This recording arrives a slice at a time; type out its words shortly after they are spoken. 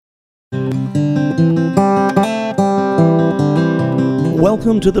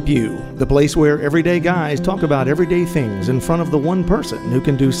Welcome to The Pew, the place where everyday guys talk about everyday things in front of the one person who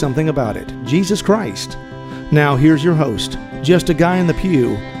can do something about it, Jesus Christ. Now here's your host, just a guy in the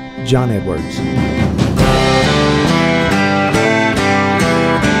pew, John Edwards.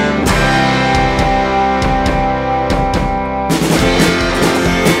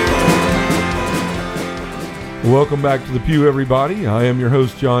 Welcome back to The Pew, everybody. I am your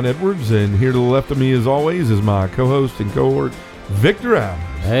host, John Edwards, and here to the left of me, as always, is my co-host and cohort, Victor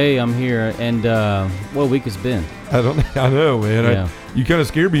Adams. Hey, I'm here, and what a week it's been. I know, man. Yeah. You kind of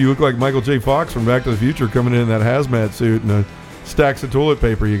scared me. You look like Michael J. Fox from Back to the Future coming in that hazmat suit and the stacks of toilet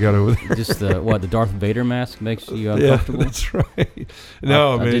paper you got over there. Just the Darth Vader mask makes you uncomfortable? Yeah, that's right.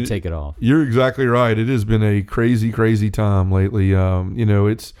 No, I man. did take it off. You're exactly right. It has been a crazy, crazy time lately.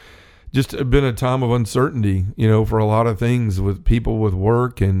 It's just been a time of uncertainty, for a lot of things with people with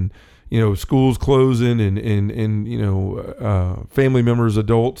work and, schools closing and family members,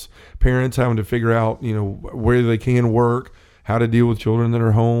 adults, parents having to figure out, where they can work, how to deal with children that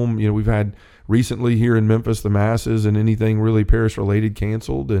are home. We've had recently here in Memphis, the masses and anything really parish related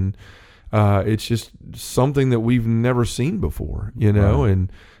canceled. And it's just something that we've never seen before, Right.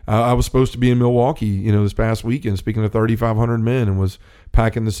 And I was supposed to be in Milwaukee, this past weekend, speaking to 3,500 men, and was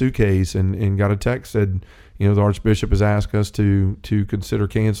packing the suitcase and got a text said, the Archbishop has asked us to consider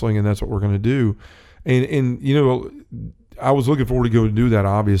canceling, and that's what we're going to do. And I was looking forward to go and do that,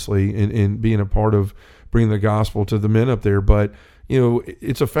 obviously, and being a part of bringing the gospel to the men up there. But,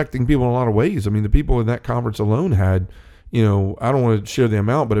 it's affecting people in a lot of ways. I mean, the people in that conference alone had, I don't want to share the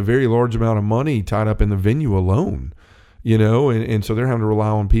amount, but a very large amount of money tied up in the venue alone, and so they're having to rely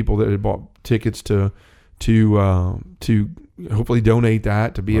on people that had bought tickets to hopefully donate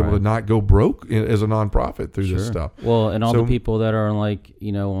that to be able to not go broke as a nonprofit through this stuff. Well, and all the people that are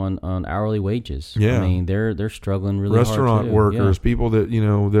on hourly wages. Yeah. I mean, they're struggling really hard. Restaurant workers, people that,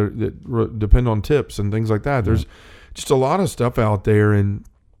 that depend on tips and things like that. There's just a lot of stuff out there, and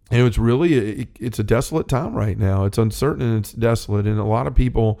it's really, it's a desolate time right now. It's uncertain and it's desolate, and a lot of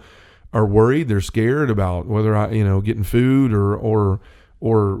people are worried. They're scared about whether getting food or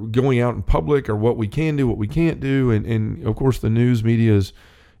going out in public, or what we can do, what we can't do. And of course the news media is,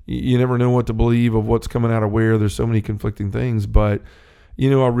 you never know what to believe of what's coming out of where. There's so many conflicting things, but I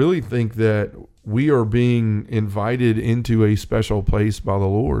really think that we are being invited into a special place by the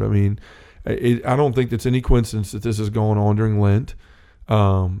Lord. I mean, I don't think it's any coincidence that this is going on during Lent.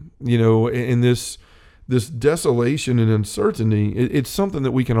 In this desolation and uncertainty, it's something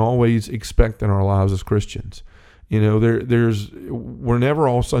that we can always expect in our lives as Christians. We're never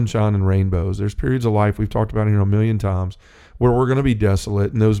all sunshine and rainbows. There's periods of life, we've talked about it a million times, where we're going to be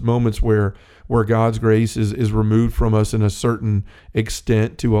desolate, and those moments where God's grace is removed from us in a certain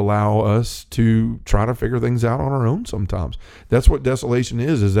extent to allow us to try to figure things out on our own sometimes. That's what desolation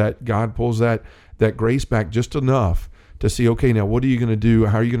is that God pulls that grace back just enough to see, okay, now what are you going to do?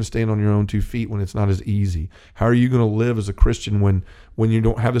 How are you going to stand on your own 2 feet when it's not as easy? How are you going to live as a Christian when you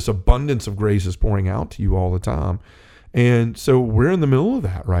don't have this abundance of grace is pouring out to you all the time? And so we're in the middle of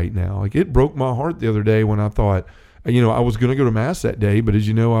that right now. Like, it broke my heart the other day when I thought, I was going to go to Mass that day, but as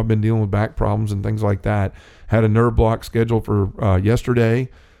you know, I've been dealing with back problems and things like that. Had a nerve block scheduled for yesterday,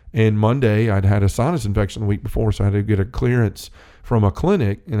 and Monday I'd had a sinus infection the week before, so I had to get a clearance from a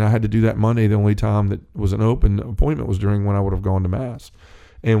clinic, and I had to do that Monday. The only time that was an open appointment was during when I would have gone to Mass.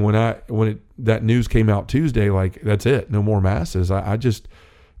 And that news came out Tuesday, like, that's it, no more Masses.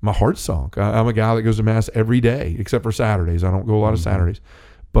 My heart sunk. I'm a guy that goes to Mass every day, except for Saturdays. I don't go a lot of Saturdays,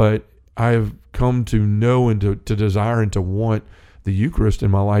 but I have come to know and to desire and to want the Eucharist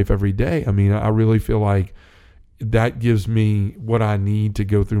in my life every day. I mean, I really feel like that gives me what I need to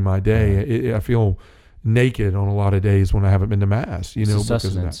go through my day. I feel naked on a lot of days when I haven't been to Mass, it's because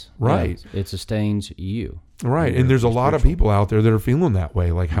of that. Right. Yeah, it sustains you. Right. And there's a lot of people out there that are feeling that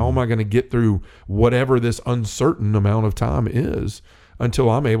way. Like, how am I going to get through whatever this uncertain amount of time is until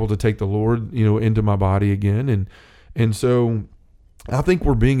I'm able to take the Lord, into my body again? And so I think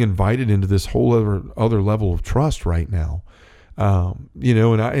we're being invited into this whole other level of trust right now.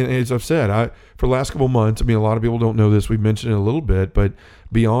 And as I've said, for the last couple of months, I mean, a lot of people don't know this. We've mentioned it a little bit, but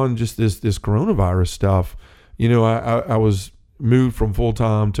beyond just this coronavirus stuff, I was moved from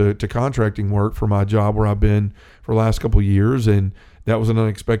full-time to contracting work for my job where I've been for the last couple of years. And that was an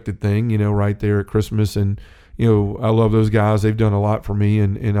unexpected thing, right there at Christmas. And, I love those guys. They've done a lot for me,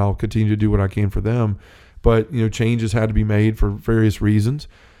 and I'll continue to do what I can for them. But, changes had to be made for various reasons.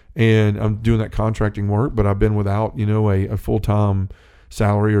 And I'm doing that contracting work, but I've been without, a full-time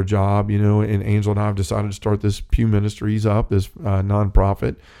salary or job, and Angela and I have decided to start this Pew Ministries up, this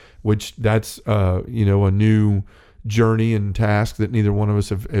nonprofit, which that's, a new journey and task that neither one of us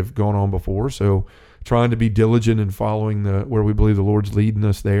have gone on before. So trying to be diligent in following where we believe the Lord's leading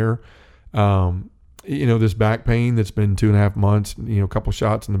us there. This back pain that's been 2.5 months, a couple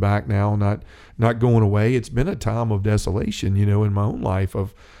shots in the back now, not going away. It's been a time of desolation, in my own life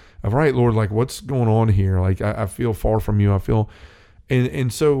of right, Lord, like what's going on here? Like I feel far from you. I feel,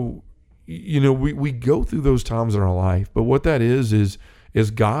 and so, we go through those times in our life, but what that is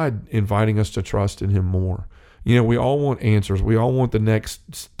God inviting us to trust in him more. We all want answers. We all want the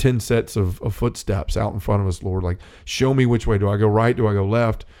next 10 sets of footsteps out in front of us, Lord. Like, show me which way. Do I go right? Do I go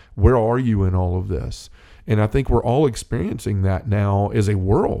left? Where are you in all of this? And I think we're all experiencing that now as a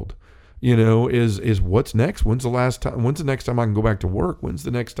world, is what's next? When's the next time I can go back to work? When's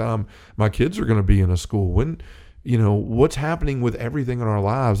the next time my kids are going to be in a school? What's happening with everything in our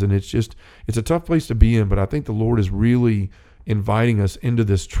lives? And it's a tough place to be in, but I think the Lord is really inviting us into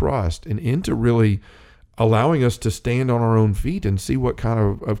this trust and into really allowing us to stand on our own feet and see what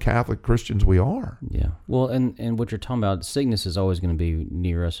kind of Catholic Christians we are. Yeah. Well, and what you're talking about, sickness is always going to be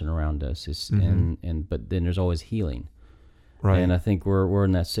near us and around us. But then there's always healing. Right. And I think we're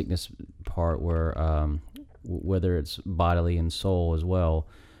in that sickness part where whether it's bodily and soul as well.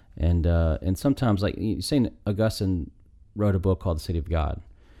 And sometimes, like St. Augustine wrote a book called The City of God,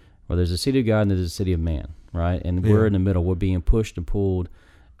 where there's a city of God and there's a city of man, right? And we're in the middle. We're being pushed and pulled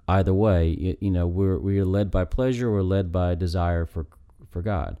either way. We're led by pleasure, we're led by desire for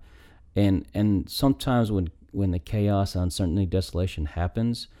God. And sometimes when the chaos, uncertainty, desolation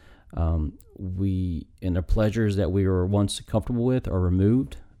happens, and the pleasures that we were once comfortable with are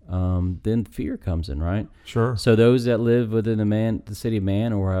removed, then fear comes in, right? Sure. So those that live within the city of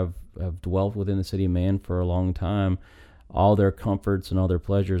man, or have dwelt within the city of man for a long time, all their comforts and all their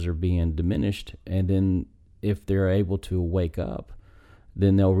pleasures are being diminished. And then if they're able to wake up,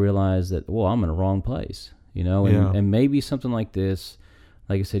 then they'll realize that, well, I'm in the wrong place, and maybe something like this,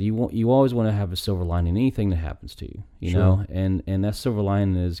 like I said, you always want to have a silver lining in anything that happens to you, you know, and that silver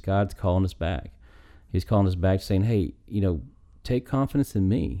lining is God's calling us back. He's calling us back saying, hey, take confidence in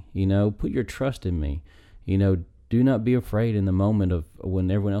me, put your trust in me, do not be afraid in the moment of when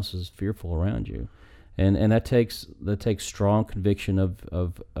everyone else is fearful around you. And that takes strong conviction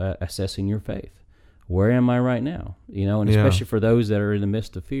of assessing your faith. Where am I right now? And especially for those that are in the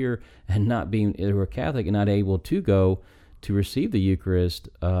midst of fear and who are Catholic and not able to go to receive the Eucharist,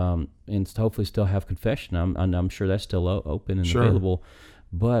 and hopefully still have confession. I'm sure that's still open and available.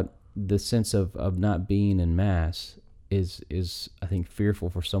 But the sense of not being in Mass is I think fearful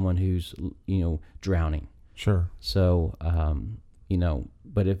for someone who's drowning. Sure. So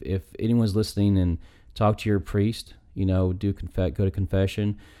but if anyone's listening, and talk to your priest, go to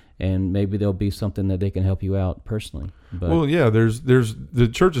confession. And maybe there'll be something that they can help you out personally. But, well, yeah, there's the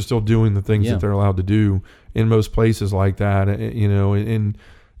church is still doing the things that they're allowed to do in most places like that, and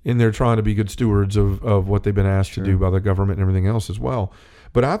they're trying to be good stewards of what they've been asked to do by the government and everything else as well.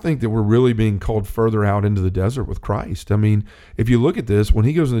 But I think that we're really being called further out into the desert with Christ. I mean, if you look at this, when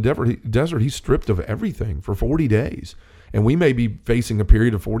he goes in the desert, he's stripped of everything for 40 days. And we may be facing a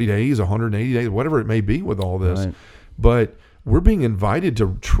period of 40 days, 180 days, whatever it may be with all this. Right. But we're being invited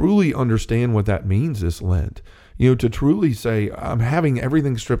to truly understand what that means this Lent, to truly say, I'm having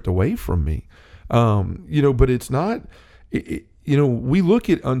everything stripped away from me. But it's not, we look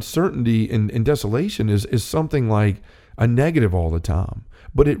at uncertainty and desolation as something like a negative all the time.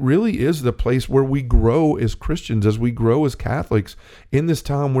 But it really is the place where we grow as Christians, as we grow as Catholics in this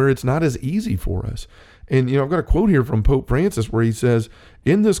time where it's not as easy for us. And, I've got a quote here from Pope Francis where he says,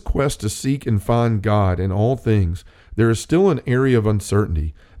 in this quest to seek and find God in all things, there is still an area of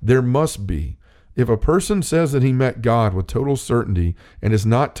uncertainty. There must be. If a person says that he met God with total certainty and is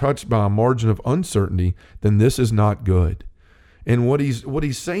not touched by a margin of uncertainty, then this is not good. And what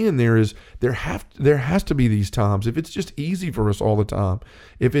he's saying there is there has to be these times. If it's just easy for us all the time,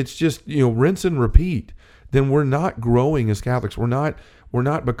 if it's just rinse and repeat, then we're not growing as Catholics. We're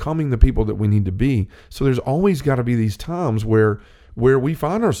not becoming the people that we need to be. So there's always got to be these times where we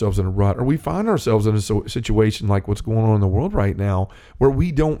find ourselves in a rut, or we find ourselves in a situation like what's going on in the world right now, where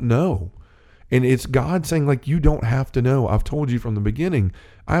we don't know. And it's God saying, like, you don't have to know. I've told you from the beginning,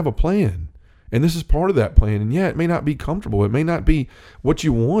 I have a plan. And this is part of that plan. And it may not be comfortable. It may not be what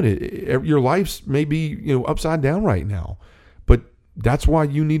you want. Your life may be, upside down right now. But that's why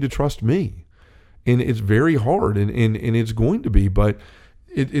you need to trust me. And it's very hard, and it's going to be, but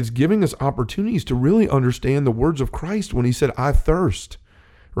it's giving us opportunities to really understand the words of Christ when he said, I thirst,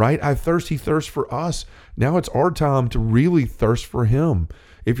 right? I thirst. He thirsts for us. Now it's our time to really thirst for him.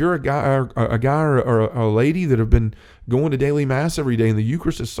 If you're a guy or a lady that have been going to daily Mass every day, and the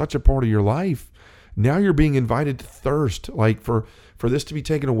Eucharist is such a part of your life, Now you're being invited to thirst, like for this to be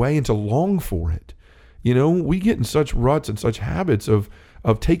taken away and to long for it. You know, we get in such ruts and such habits of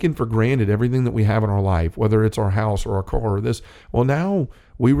taking for granted everything that we have in our life, whether it's our house or our car or this. Well, now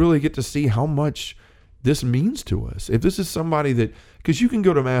we really get to see how much this means to us. If this is somebody that, because you can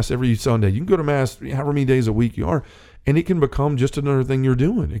go to Mass every Sunday, you can go to Mass however many days a week you are, and it can become just another thing you're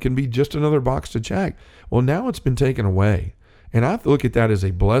doing. It can be just another box to check. Well, now it's been taken away. And I look at that as a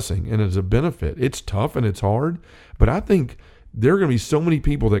blessing and as a benefit. It's tough and it's hard, but I think there are going to be so many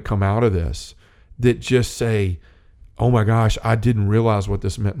people that come out of this that just say, oh my gosh, I didn't realize what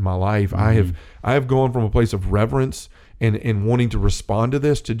this meant in my life. Mm-hmm. I have gone from a place of reverence and wanting to respond to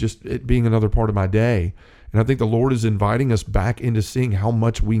this to just it being another part of my day. And I think the Lord is inviting us back into seeing how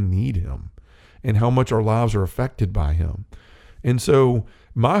much we need him and how much our lives are affected by him. And so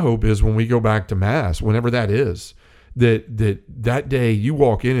my hope is when we go back to Mass, whenever that is, that day you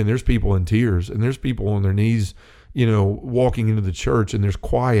walk in and there's people in tears and there's people on their knees, you know, walking into the church, and there's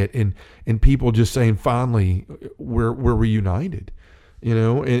quiet and people just saying, finally, we're reunited. You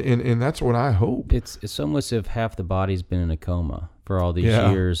know, and that's what I hope. It's almost as if half the body's been in a coma for all these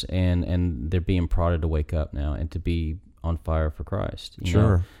years, and they're being prodded to wake up now and to be on fire for Christ. You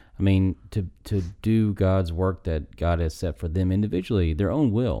know? I mean, to do God's work that God has set for them individually, their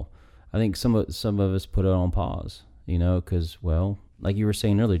own will. I think some of us put it on pause, you know, because, well, like you were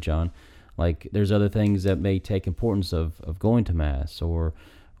saying earlier, John, like there's other things that may take importance of going to Mass or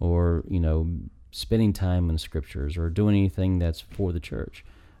you know, spending time in the Scriptures or doing anything that's for the church.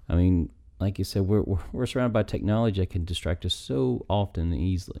 I mean, like you said, we're surrounded by technology that can distract us so often and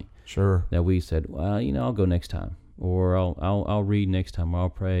easily. Sure. That we said, well, you know, I'll go next time, or I'll read next time, or I'll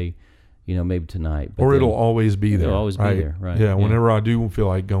pray, you know, maybe tonight. But or it'll always be there. It'll always be there, right? Yeah. Whenever I do feel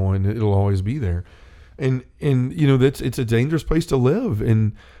like going, it'll always be there. And you know, it's a dangerous place to live.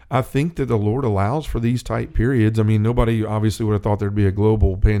 And I think that the Lord allows for these type periods. I mean, nobody obviously would have thought there'd be a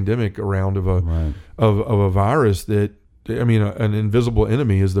global pandemic around of a virus that, I mean, an invisible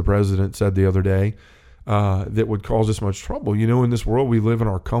enemy, as the president said the other day, that would cause us much trouble. You know, in this world, we live in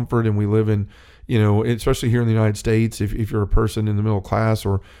our comfort, and we live in, you know, especially here in the United States, if you're a person in the middle class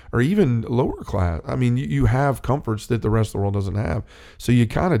or even lower class, I mean, you have comforts that the rest of the world doesn't have. So you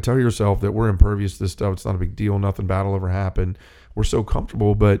kind of tell yourself that we're impervious to this stuff. It's not a big deal. Nothing bad will ever happen. We're so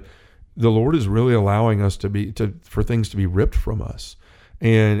comfortable, but the Lord is really allowing us for things to be ripped from us,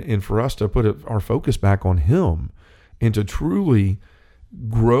 and for us to put our focus back on Him, and to truly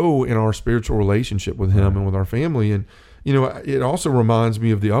grow in our spiritual relationship with Him and with our family. And you know, it also reminds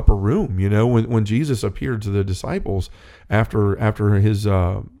me of the upper room. You know, when Jesus appeared to the disciples after his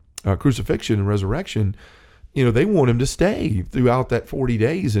crucifixion and resurrection, you know, they want Him to stay throughout that 40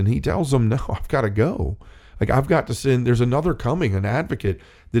 days, and He tells them, "No, I've got to go. Like, I've got to send, there's another coming, an advocate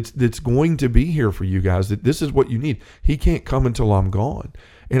that's going to be here for you guys, that this is what you need. He can't come until I'm gone."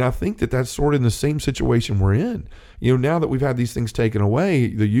 And I think that that's sort of in the same situation we're in. You know, now that we've had these things taken away,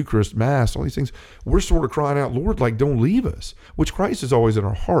 the Eucharist, Mass, all these things, we're sort of crying out, Lord, like, don't leave us, which Christ is always in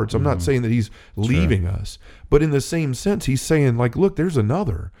our hearts. I'm not saying that He's leaving us, but in the same sense, He's saying, like, look, there's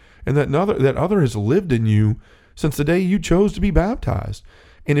another, and that other has lived in you since the day you chose to be baptized.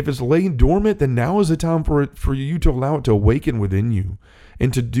 And if it's laying dormant, then now is the time for you to allow it to awaken within you,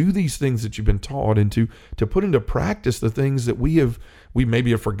 and to do these things that you've been taught, and to put into practice the things that we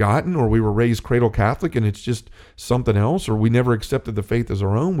maybe have forgotten, or we were raised cradle Catholic and it's just something else, or we never accepted the faith as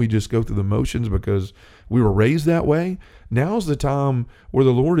our own. We just go through the motions because we were raised that way. Now's the time where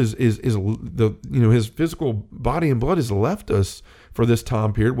the Lord is the, you know, His physical body and blood has left us for this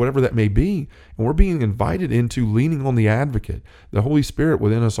time period, whatever that may be. And we're being invited into leaning on the advocate, the Holy Spirit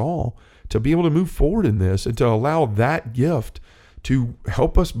within us all, to be able to move forward in this and to allow that gift to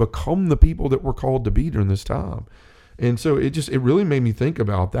help us become the people that we're called to be during this time. And so it really made me think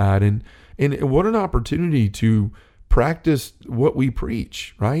about that. And what an opportunity to practice what we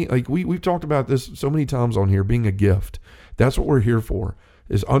preach, right? Like we've talked about this so many times on here, being a gift. That's what we're here for,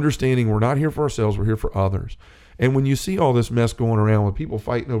 is understanding we're not here for ourselves, we're here for others. And when you see all this mess going around with people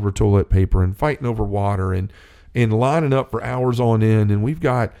fighting over toilet paper and fighting over water and lining up for hours on end, and we've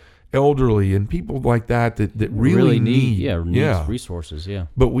got elderly and people like that really need resources. Yeah.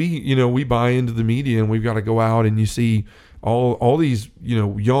 But we buy into the media, and we've got to go out, and you see all these, you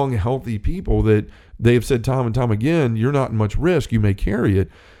know, young, healthy people that they've said time and time again, you're not in much risk, you may carry it.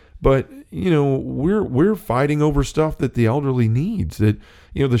 But, you know, we're fighting over stuff that the elderly needs, that,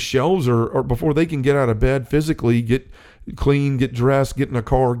 you know, the shelves are before they can get out of bed physically, get clean, get dressed, get in a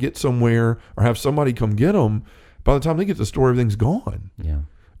car, get somewhere, or have somebody come get them. By the time they get to the store, everything's gone. Yeah.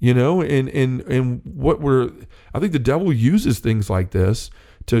 You know, and I think the devil uses things like this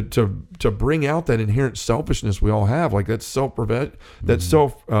to bring out that inherent selfishness we all have, like that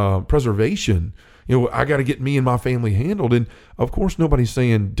self-preservation. I got to get me and my family handled. And of course, nobody's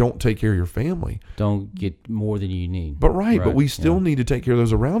saying don't take care of your family. Don't get more than you need. But but we still need to take care of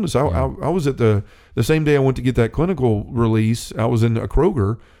those around us. I was at the same day I went to get that clinical release. I was in a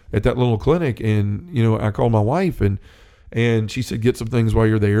Kroger at that little clinic, and I called my wife, and she said, get some things while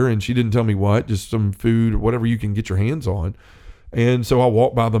you're there. And she didn't tell me what, just some food or whatever you can get your hands on. And so I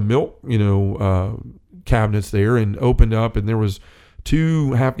walked by the milk, cabinets there and opened up, and there was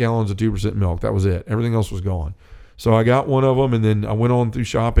 2 half gallons of 2% milk. That was it. Everything else was gone. So I got one of them, and then I went on through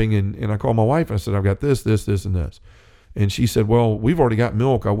shopping, and I called my wife. I said, I've got this, this, this, and this. And she said, well, we've already got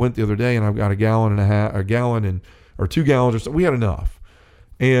milk. I went the other day, and I've got or 2 gallons or so. We had enough.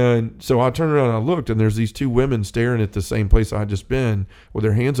 And so I turned around and I looked, and there's these 2 women staring at the same place I'd just been with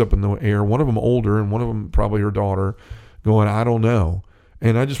their hands up in the air. One of them older, and one of them probably her daughter, going, I don't know.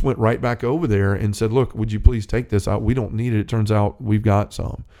 And I just went right back over there and said, look, would you please take this out? We don't need it. It turns out we've got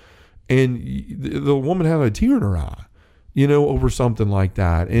some. And the woman had a tear in her eye, over something like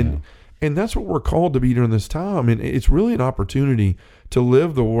that. And that's what we're called to be during this time. And it's really an opportunity to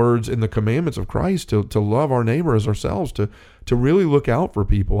live the words and the commandments of Christ, to love our neighbor as ourselves, to really look out for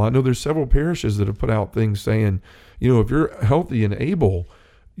people. I know there's several parishes that have put out things saying, if you're healthy and able,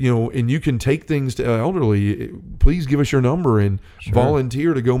 and you can take things to elderly, please give us your number and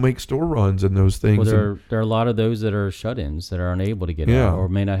volunteer to go make store runs and those things. Well, there are a lot of those that are shut-ins that are unable to get out or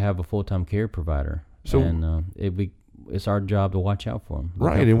may not have a full-time care provider. So it's our job to watch out for them.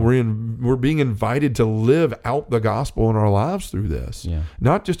 Right, and we're being invited to live out the gospel in our lives through this. Yeah.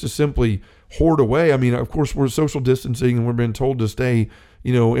 Not just to simply hoard away. I mean, of course, we're social distancing and we're being told to stay,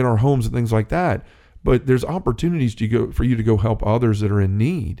 in our homes and things like that. But there's opportunities for you to go help others that are in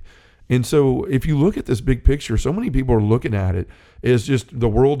need. And so if you look at this big picture, so many people are looking at it as just the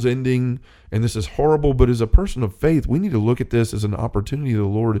world's ending and this is horrible. But as a person of faith, we need to look at this as an opportunity the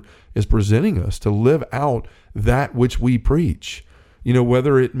Lord is presenting us to live out that which we preach.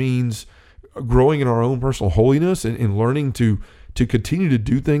 Whether it means growing in our own personal holiness and learning to continue to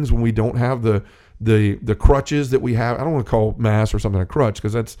do things when we don't have the crutches that we have. I don't want to call Mass or something a crutch,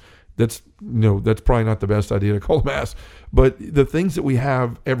 because that's probably not the best idea to call Mass, but the things that we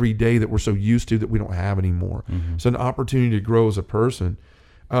have every day that we're so used to that we don't have anymore. Mm-hmm. It's an opportunity to grow as a person.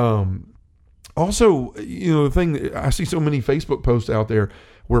 Also, the thing, I see so many Facebook posts out there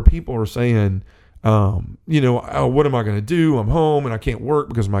where people are saying, oh, what am I going to do? I'm home and I can't work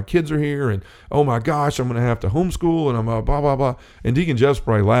because my kids are here, and oh my gosh, I'm going to have to homeschool, and I'm blah, blah, blah. And Deacon Jeff's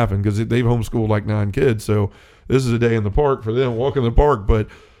probably laughing because they've homeschooled like 9 kids. So this is a day in the park for them, walking the park.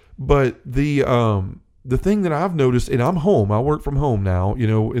 But the thing that I've noticed, and I'm home, I work from home now,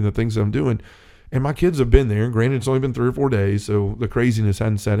 in the things that I'm doing, and my kids have been there. And granted, it's only been 3 or 4 days, so the craziness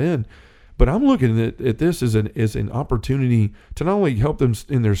hadn't set in. But I'm looking at this as an opportunity to not only help them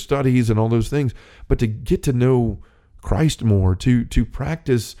in their studies and all those things, but to get to know Christ more, to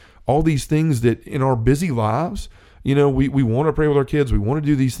practice all these things that in our busy lives, we want to pray with our kids, we want to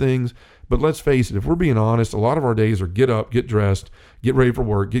do these things. But let's face it, if we're being honest, a lot of our days are get up, get dressed, get ready for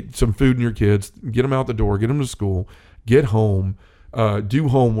work, get some food in your kids, get them out the door, get them to school, get home, do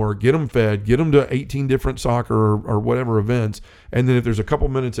homework, get them fed, get them to 18 different soccer or whatever events. And then if there's a couple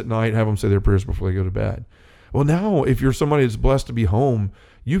minutes at night, have them say their prayers before they go to bed. Well, now if you're somebody that's blessed to be home,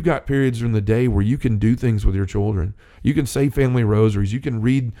 you've got periods during the day where you can do things with your children. You can say family rosaries. You can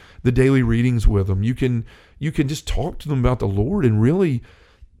read the daily readings with them. You can just talk to them about the Lord and really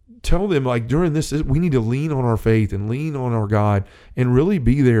tell them, like, during this, we need to lean on our faith and lean on our God and really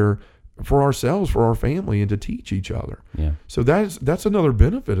be there for ourselves, for our family, and to teach each other. Yeah. So that's another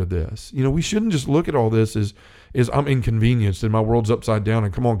benefit of this. We shouldn't just look at all this as I'm inconvenienced and my world's upside down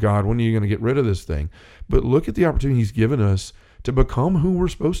and come on, God, when are you going to get rid of this thing? But look at the opportunity He's given us to become who we're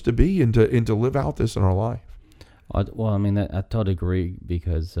supposed to be and to live out this in our life. Well, I mean, I totally agree,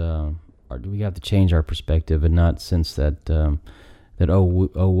 because we have to change our perspective and not sense that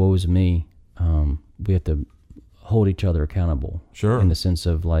woe is me. We have to hold each other accountable. Sure. In the sense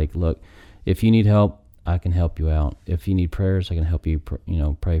of, like, look, if you need help, I can help you out. If you need prayers, I can help you,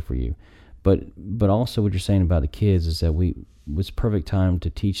 pray for you. But also what you're saying about the kids is that it's a perfect time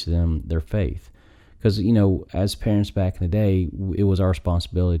to teach them their faith. Because, as parents back in the day, it was our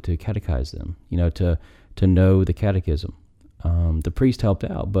responsibility to catechize them, to know the catechism. The priest helped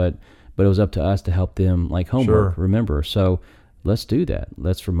out, but it was up to us to help them, like homework, remember. So let's do that.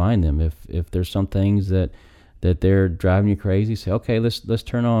 Let's remind them if there's some things that they're driving you crazy, say, okay, let's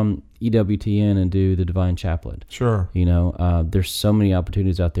turn on EWTN and do the Divine Chaplet. Sure. There's so many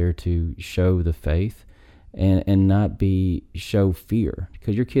opportunities out there to show the faith, and not show fear,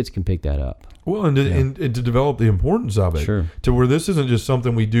 because your kids can pick that up. Well, and to develop the importance of it, Sure. to where this isn't just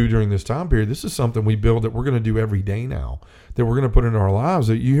something we do during this time period. This is something we build that we're going to do every day now, that we're going to put into our lives.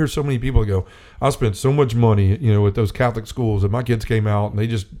 That you hear so many people go, I spent so much money, at those Catholic schools, and my kids came out and they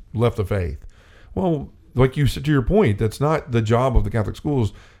just left the faith. Well, like you said, to your point, that's not the job of the Catholic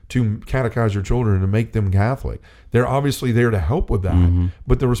schools to catechize your children and to make them Catholic. They're obviously there to help with that,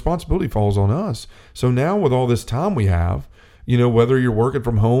 but the responsibility falls on us. So now with all this time we have, whether you're working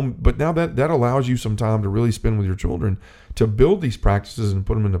from home, but now that allows you some time to really spend with your children to build these practices and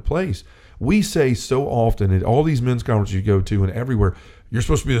put them into place. We say so often at all these men's conferences you go to and everywhere, you're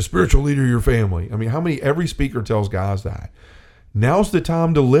supposed to be the spiritual leader of your family. I mean, every speaker tells guys that. Now's the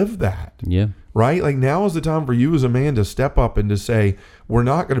time to live that. Yeah. Right? Like now is the time for you as a man to step up and to say, we're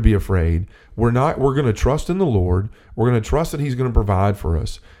not going to be afraid. We're going to trust in the Lord. We're going to trust that he's going to provide for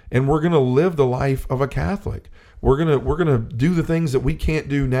us. And we're going to live the life of a Catholic. We're going to do the things that we can't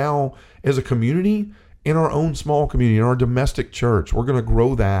do now as a community in our own small community, in our domestic church. We're going to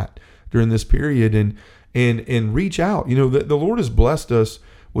grow that during this period and reach out. The Lord has blessed us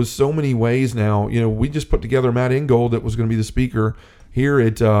with so many ways now. We just put together Matt Ingold that was going to be the speaker here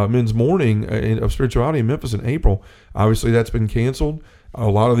at Men's Morning of Spirituality in Memphis in April. Obviously, that's been canceled. A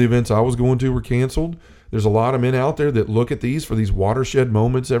lot of the events I was going to were canceled. There's a lot of men out there that look at these for these watershed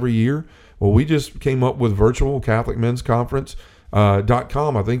moments every year. Well, we just came up with virtual Catholic Men's Conference.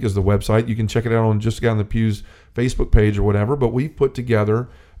 .com, I think, is the website. You can check it out on Just a Guy in the Pew's Facebook page or whatever. But we've put together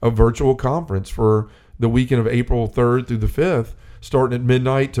a virtual conference for the weekend of April 3rd through the 5th, starting at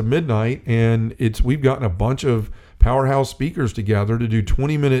midnight to midnight. And we've gotten a bunch of powerhouse speakers together to do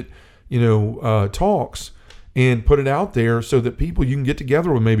 20-minute, talks and put it out there so that you can get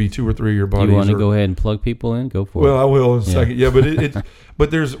together with maybe 2 or 3 of your buddies. You want to go ahead and plug people in? Go for it. Well, I will in a second. Yeah,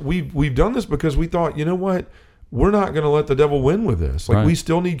 but we've done this because we thought, you know what? We're not going to let the devil win with this. Like, we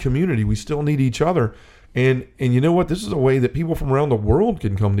still need community. We still need each other. And you know what? This is a way that people from around the world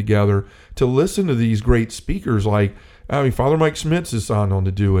can come together to listen to these great speakers. Like, Father Mike Schmitz is signed on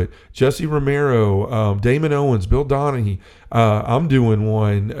to do it. Jesse Romero, Damon Owens, Bill Donahue. I'm doing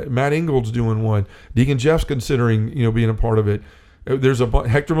one. Matt Ingold's doing one. Deacon Jeff's considering, being a part of it. There's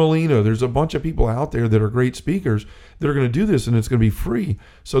Hector Molina. There's a bunch of people out there that are great speakers that are going to do this, and it's going to be free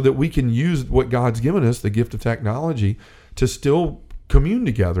so that we can use what God's given us, the gift of technology, to still commune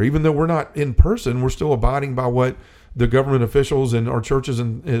together. Even though we're not in person, we're still abiding by what the government officials and our churches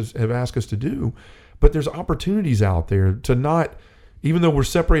have asked us to do. But there's opportunities out there to not, even though we're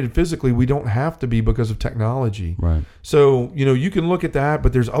separated physically, we don't have to be because of technology. Right. So, you can look at that,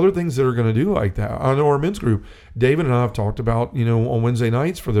 but there's other things that are going to do like that. I know our men's group, David and I have talked about, on Wednesday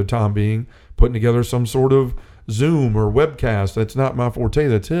nights for the time being, putting together some sort of Zoom or webcast. That's not my forte,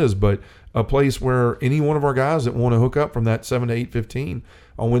 that's his, but a place where any one of our guys that want to hook up from that 7 to 8:15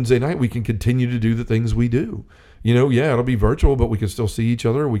 on Wednesday night, we can continue to do the things we do. It'll be virtual, but we can still see each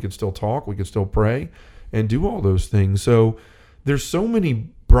other. We can still talk. We can still pray and do all those things. So there's so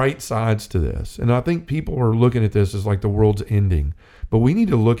many bright sides to this. And I think people are looking at this as like the world's ending. But we need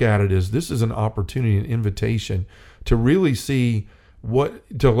to look at it as this is an opportunity, an invitation to really see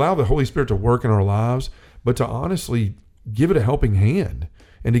to allow the Holy Spirit to work in our lives, but to honestly give it a helping hand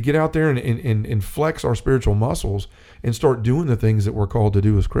and to get out there and flex our spiritual muscles and start doing the things that we're called to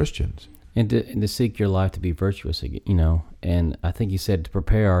do as Christians. And to seek your life to be virtuous, and I think you said to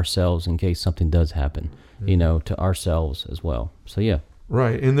prepare ourselves in case something does happen, to ourselves as well. So, yeah.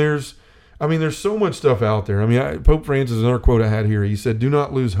 Right. And there's so much stuff out there. Pope Francis, another quote I had here, he said, "Do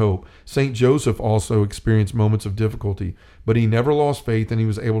not lose hope. St. Joseph also experienced moments of difficulty, but he never lost faith and he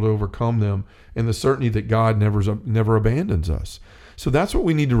was able to overcome them in the certainty that God never abandons us." So that's what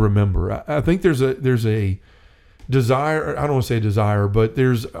we need to remember. I think there's a desire, I don't want to say desire, but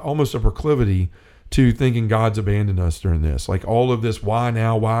there's almost a proclivity to thinking God's abandoned us during this. Like all of this, why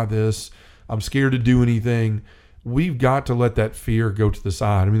now, why this? I'm scared to do anything. We've got to let that fear go to the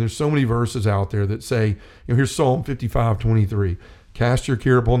side. There's so many verses out there that say, here's Psalm 55:23. Cast your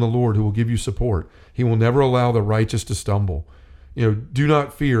care upon the Lord who will give you support. He will never allow the righteous to stumble. Do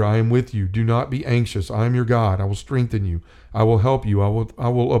not fear, I am with you. Do not be anxious. I am your God. I will strengthen you. I will help you. I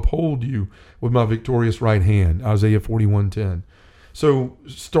will uphold you with my victorious right hand. Isaiah 41:10. So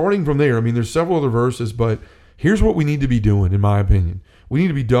starting from there, there's several other verses, but here's what we need to be doing, in my opinion. We need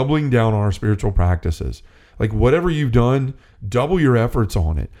to be doubling down on our spiritual practices. Like whatever you've done, double your efforts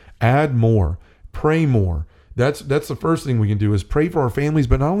on it. Add more. Pray more. That's the first thing we can do is pray for our families,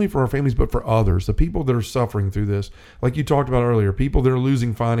 but not only for our families, but for others, the people that are suffering through this. Like you talked about earlier, people that are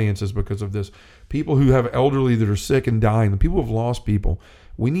losing finances because of this, people who have elderly that are sick and dying, the people who have lost people.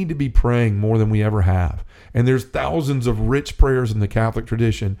 we need to be praying more than we ever have. And there's thousands of rich prayers in the Catholic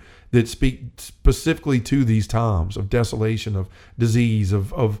tradition that speak specifically to these times of desolation, of disease,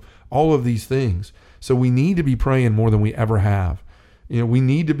 of all of these things. So we need to be praying more than we ever have. We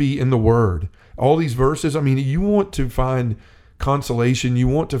need to be in the Word. All these verses, you want to find consolation. You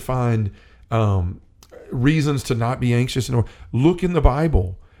want to find reasons to not be anxious. Look in the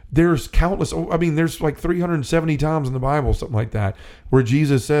Bible. There's countless, there's like 370 times in the Bible, something like that, where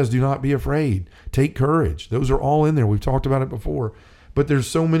Jesus says, do not be afraid. Take courage. Those are all in there. We've talked about it before. But there's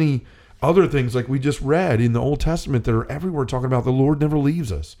so many other things like we just read in the Old Testament that are everywhere talking about the Lord never leaves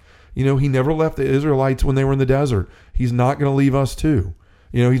us. He never left the Israelites when they were in the desert. He's not going to leave us too.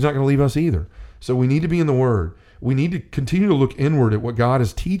 He's not going to leave us either. So we need to be in the Word. We need to continue to look inward at what God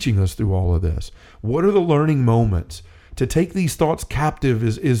is teaching us through all of this. What are the learning moments? To take these thoughts captive,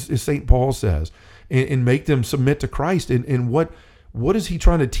 as St. Paul says, and make them submit to Christ. And what is he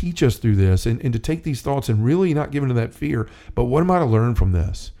trying to teach us through this? And to take these thoughts and really not give into that fear, but what am I to learn from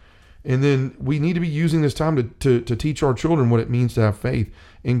this? And then we need to be using this time to teach our children what it means to have faith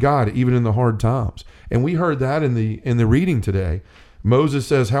in God, even in the hard times. And we heard that in the reading today. Moses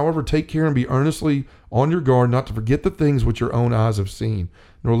says, however, take care and be earnestly on your guard not to forget the things which your own eyes have seen,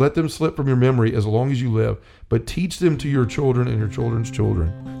 nor let them slip from your memory as long as you live, but teach them to your children and your children's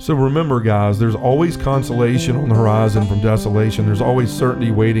children. So remember, guys, there's always consolation on the horizon from desolation. There's always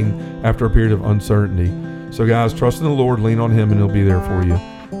certainty waiting after a period of uncertainty. So guys, trust in the Lord, lean on Him, and He'll be there for you.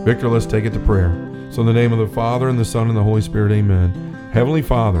 Victor, let's take it to prayer. So in the name of the Father, and the Son, and the Holy Spirit, amen. Heavenly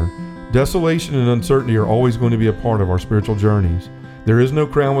Father, desolation and uncertainty are always going to be a part of our spiritual journeys. There is no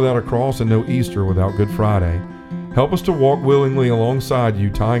crown without a cross and no Easter without Good Friday. Help us to walk willingly alongside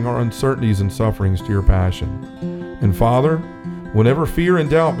you, tying our uncertainties and sufferings to your passion. And Father, whenever fear and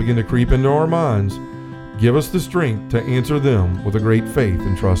doubt begin to creep into our minds, give us the strength to answer them with a great faith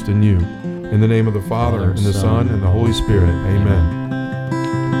and trust in you. In the name of the Father, and the Son, and the Holy Spirit, amen.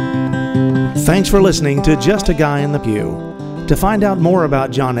 Thanks for listening to Just a Guy in the Pew. To find out more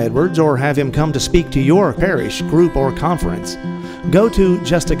about John Edwards or have him come to speak to your parish, group, or conference, go to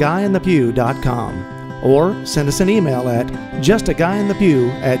justaguyinthepew.com or send us an email at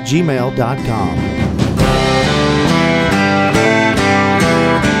justaguyinthepew@gmail.com.